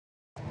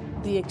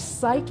the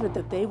excitement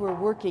that they were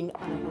working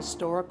on a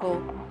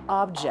historical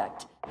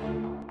object.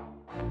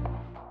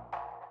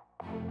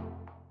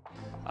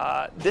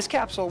 This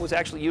capsule was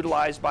actually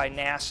utilized by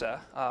NASA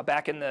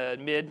back in the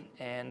mid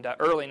and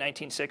early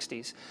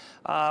 1960s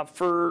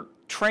for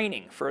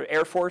training for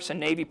Air Force and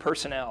Navy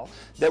personnel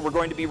that were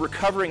going to be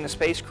recovering the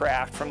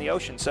spacecraft from the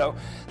ocean. So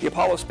the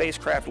Apollo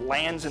spacecraft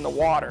lands in the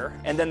water,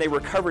 and then they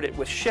recovered it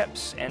with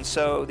ships. And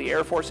so the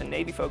Air Force and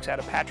Navy folks out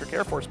of Patrick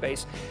Air Force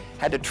Base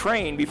had to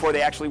train before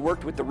they actually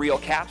worked with the real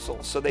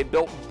capsules. So they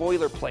built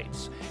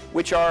boilerplates,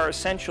 which are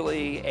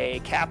essentially a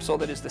capsule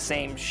that is the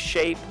same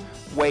shape,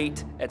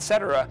 weight,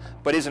 etc.,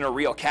 but isn't a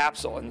real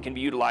capsule and can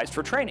be utilized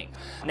for training.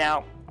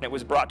 Now, it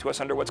was brought to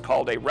us under what's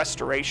called a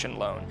restoration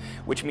loan,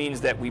 which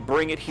means that we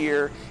bring it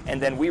here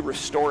and then we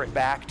restore it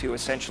back to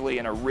essentially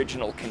an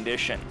original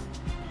condition.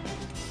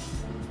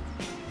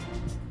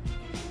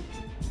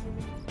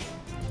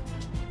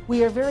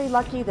 We are very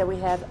lucky that we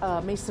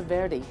have Mesa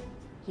Verde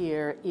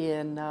here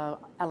in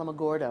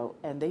Alamogordo,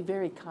 and they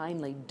very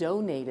kindly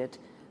donated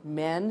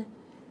men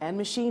and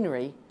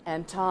machinery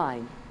and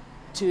time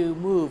to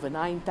move a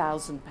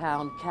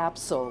 9,000-pound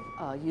capsule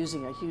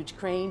using a huge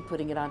crane,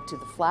 putting it onto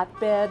the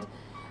flatbed,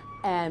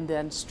 and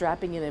then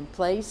strapping it in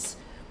place.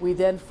 We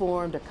then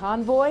formed a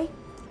convoy,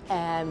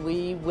 and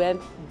we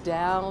went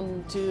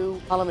down to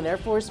Holloman Air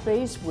Force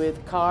Base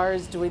with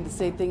cars doing the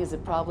same thing as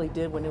it probably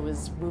did when it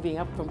was moving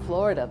up from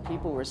Florida.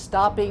 People were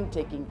stopping,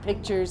 taking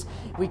pictures.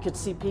 We could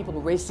see people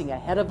racing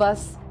ahead of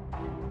us.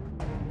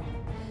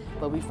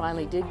 But we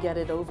finally did get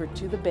it over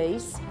to the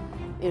base.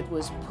 It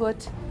was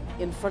put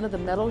in front of the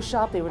metal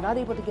shop. They were not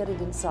able to get it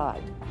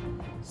inside.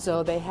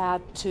 So they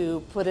had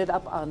to put it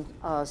up on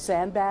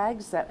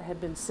sandbags that had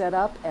been set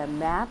up and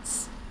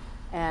mats,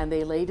 and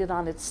they laid it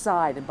on its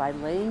side. And by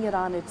laying it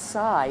on its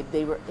side,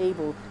 they were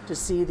able to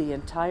see the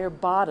entire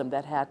bottom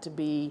that had to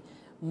be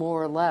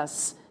more or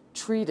less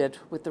treated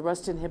with the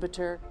rust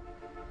inhibitor.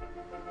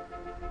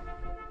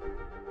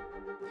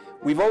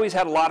 We've always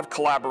had a lot of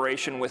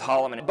collaboration with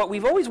Holloman, but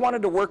we've always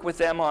wanted to work with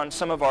them on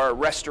some of our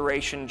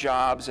restoration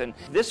jobs, and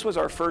this was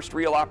our first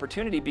real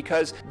opportunity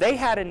because they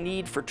had a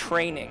need for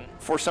training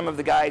for some of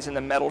the guys in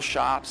the metal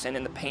shops and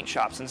in the paint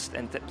shops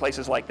and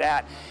places like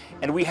that,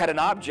 and we had an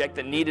object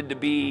that needed to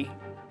be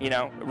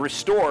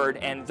restored,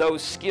 and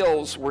those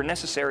skills were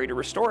necessary to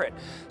restore it.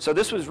 So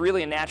this was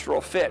really a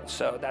natural fit,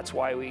 so that's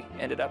why we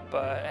ended up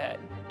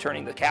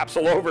turning the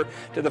capsule over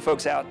to the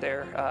folks out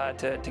there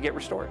to get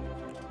restored.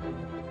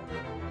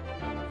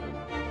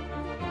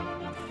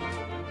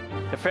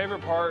 The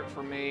favorite part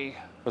for me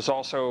was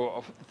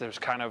also, there's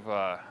kind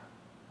of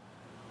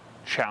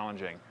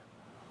challenging,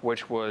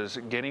 which was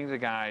getting the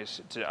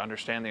guys to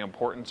understand the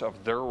importance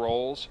of their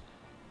roles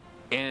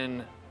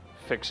in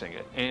fixing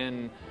it,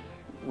 in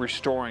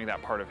restoring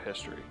that part of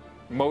history,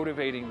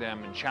 motivating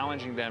them and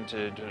challenging them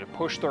to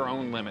push their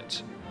own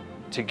limits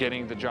to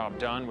getting the job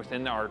done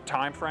within our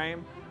time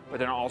frame, but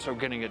then also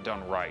getting it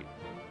done right.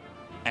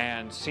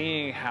 And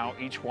seeing how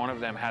each one of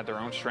them had their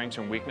own strengths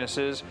and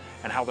weaknesses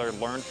and how they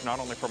learned not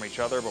only from each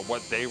other, but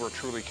what they were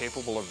truly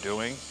capable of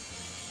doing.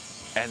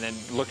 And then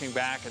looking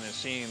back and then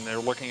seeing they're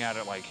looking at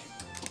it like,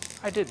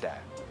 I did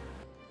that.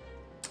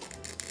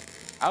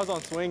 I was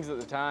on swings at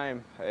the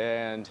time,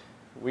 and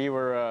we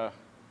were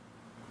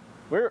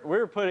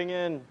putting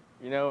in,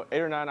 8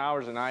 or 9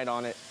 hours a night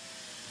on it,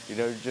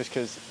 just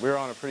because we were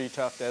on a pretty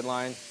tough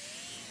deadline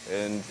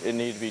and it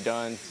needed to be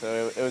done.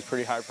 So it was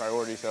pretty high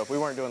priority. So if we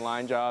weren't doing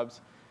line jobs,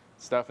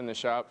 stuff in the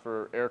shop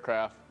for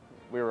aircraft,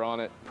 we were on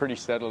it pretty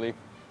steadily.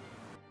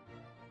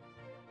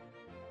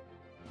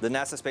 The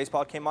NASA space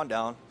pod came on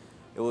down.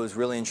 It was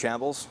really in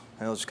shambles,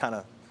 and it was kind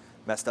of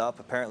messed up.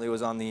 Apparently it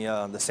was on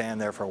the sand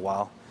there for a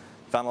while.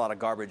 Found a lot of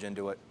garbage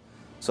into it.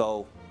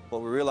 So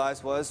what we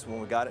realized was when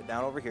we got it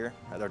down over here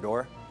at our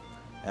door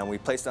and we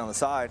placed it on the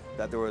side,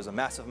 that there was a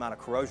massive amount of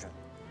corrosion.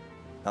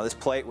 Now this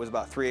plate was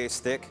about 3/8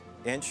 thick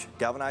inch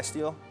galvanized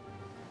steel,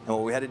 and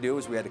what we had to do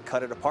was we had to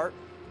cut it apart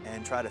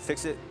and try to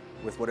fix it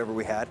with whatever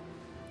we had,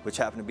 which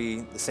happened to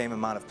be the same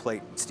amount of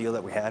plate and steel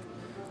that we had.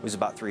 It was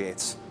about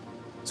 3/8.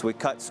 So we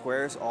cut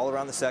squares all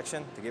around the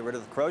section to get rid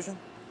of the corrosion,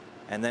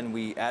 and then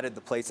we added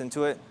the plates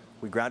into it.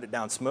 We ground it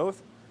down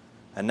smooth,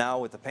 and now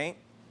with the paint,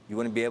 you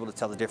wouldn't be able to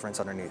tell the difference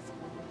underneath.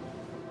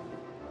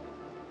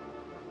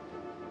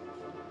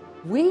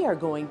 We are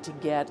going to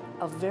get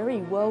a very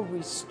well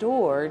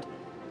restored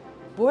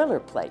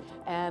boilerplate.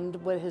 And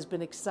what has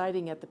been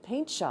exciting at the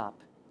paint shop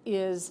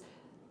is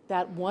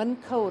that one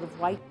coat of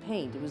white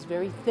paint. It was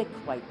very thick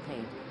white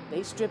paint.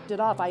 They stripped it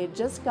off. I had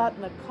just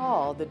gotten a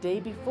call the day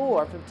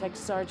before from Tech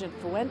Sergeant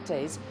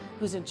Fuentes,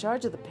 who's in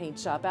charge of the paint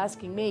shop,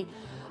 asking me,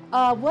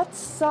 what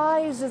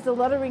size is the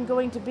lettering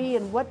going to be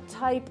and what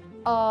type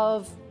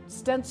of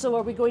stencil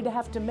are we going to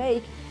have to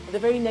make? And the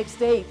very next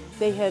day,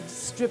 they had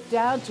stripped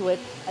down to it,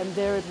 and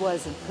there it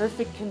was in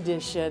perfect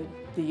condition,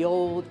 the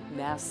old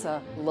NASA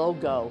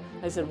logo.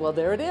 I said, well,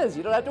 there it is.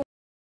 You don't have to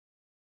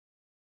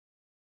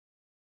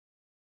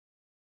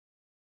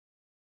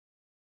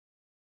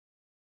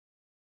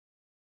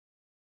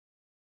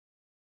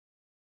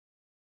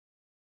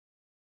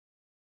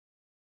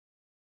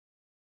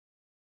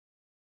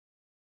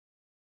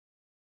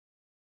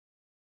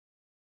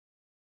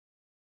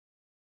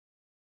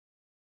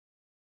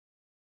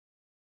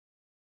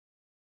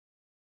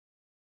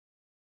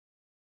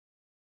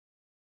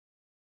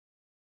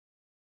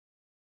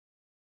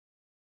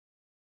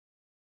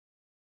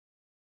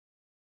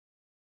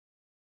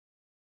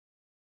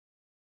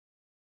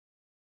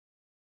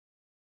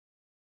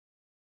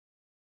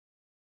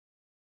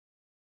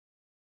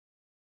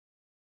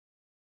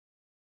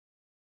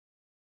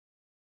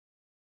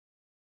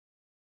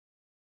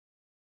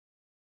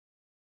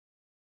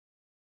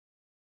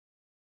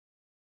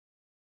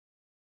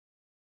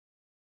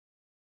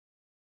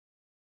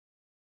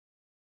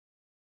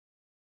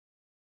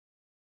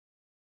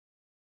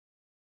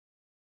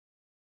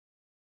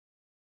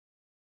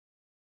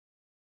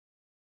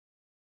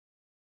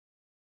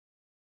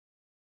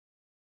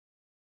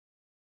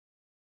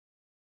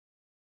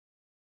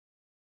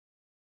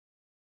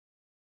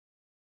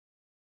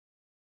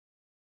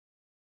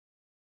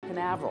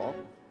Canaveral,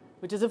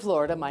 which is in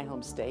Florida, my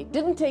home state.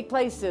 Didn't take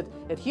place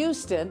at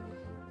Houston,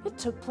 it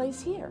took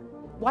place here.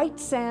 White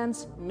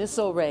Sands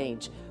Missile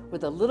Range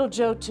with a little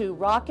JaoTorey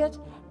rocket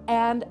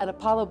and an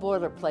Apollo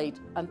boilerplate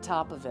on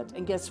top of it.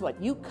 And guess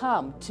what? You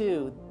come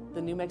to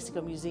the New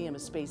Mexico Museum of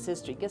Space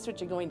History. Guess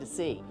what you're going to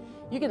see?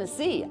 You're going to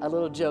see a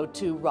little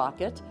JaoTorey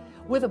rocket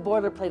with a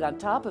boilerplate on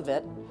top of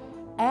it.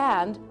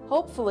 And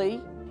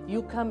hopefully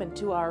you come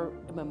into our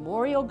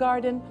memorial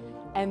garden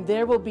and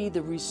there will be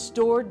the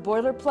restored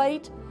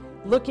boilerplate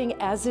looking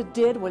as it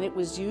did when it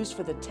was used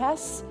for the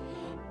tests.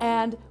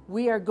 And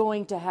we are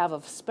going to have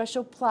a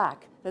special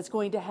plaque that's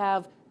going to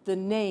have the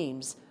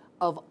names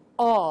of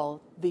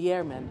all the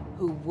airmen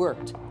who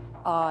worked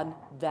on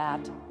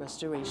that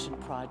restoration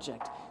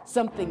project,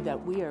 something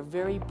that we are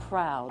very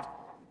proud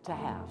to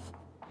have.